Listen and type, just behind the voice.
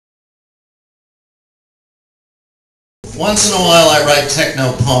Once in a while I write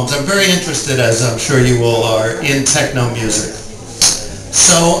techno poems. I'm very interested, as I'm sure you all are, in techno music.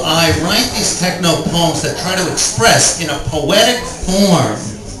 So I write these techno poems that try to express in a poetic form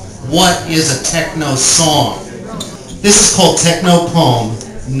what is a techno song. This is called Techno Poem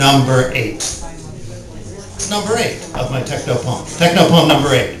number 8. It's number 8 of my techno poem. Techno Poem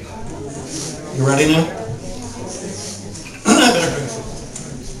number 8. You ready now? I better drink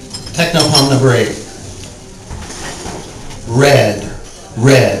some. Techno Poem number 8. Red,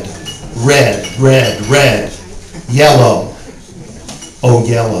 red, red, red, red, yellow, oh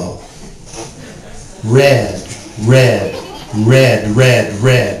yellow. Red, red, red, red,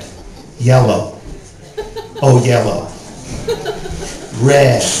 red, yellow, oh yellow.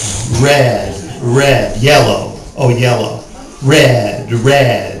 Red, red, red, yellow, oh yellow. Red,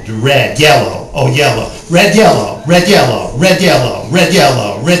 red, red, yellow, oh yellow. Red, yellow, red, yellow, red, yellow, red,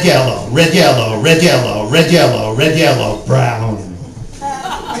 yellow, red, yellow, red, yellow, red, yellow, red, yellow, red, yellow, brown,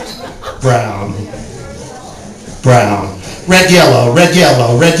 brown, brown. Red, yellow, red,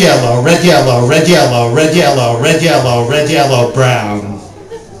 yellow, red, yellow, red, yellow, red, yellow, red, yellow, red, yellow, red, yellow, brown,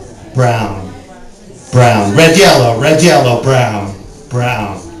 brown, brown. Red, yellow, brown,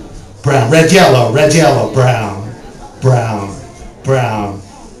 brown, brown. Red, yellow, brown, brown, brown,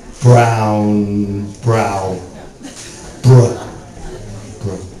 brown, brown, brown.